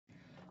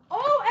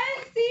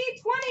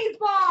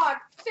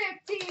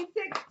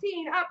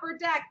15 Upper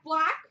Deck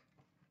Black.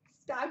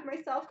 Stabbed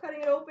myself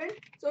cutting it open,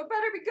 so it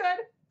better be good.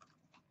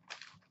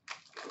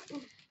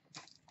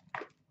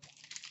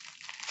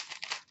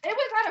 It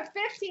was out of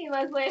 15,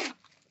 Leslie.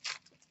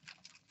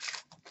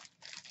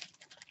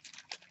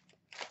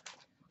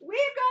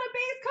 We've got a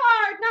base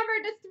card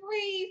numbered to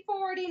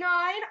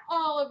 349,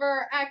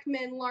 Oliver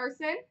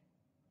Ekman-Larsson.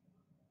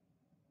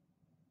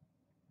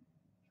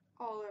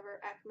 Oliver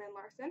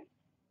Ekman-Larsson.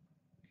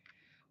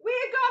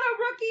 We've got a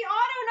rookie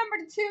auto number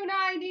to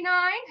 299,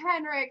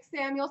 Henrik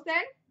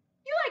Samuelsson.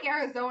 You like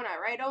Arizona,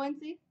 right,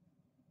 ONC?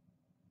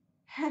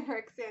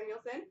 Henrik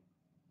Samuelsson.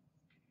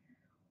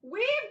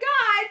 We've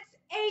got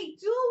a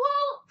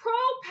dual pro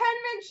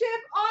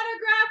penmanship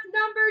autograph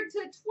numbered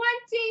to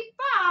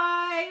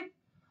 25,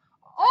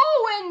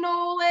 Owen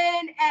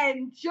Nolan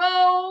and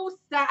Joe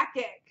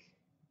Sakic.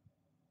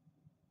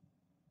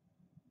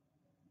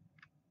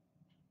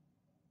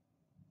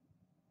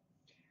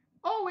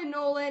 Owen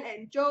Nolan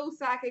and Joe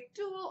Sakic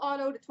dual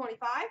auto to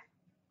 25.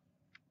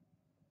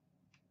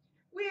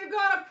 We've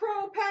got a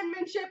pro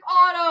penmanship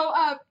auto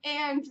of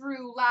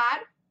Andrew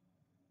Ladd.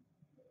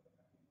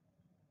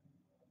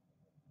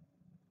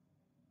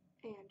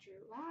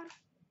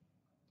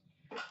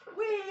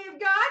 We've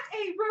got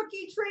a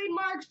rookie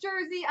trademarks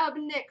jersey of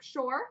Nick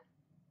Shore.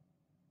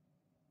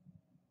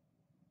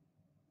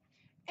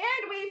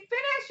 And we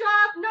finish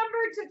off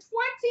number to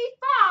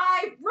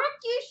 25,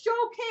 rookie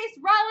showcase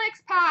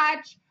relics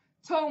patch,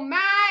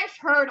 Tomas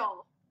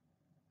Hertl.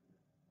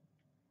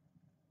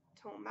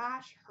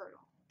 Tomas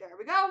Hertl. There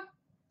we go.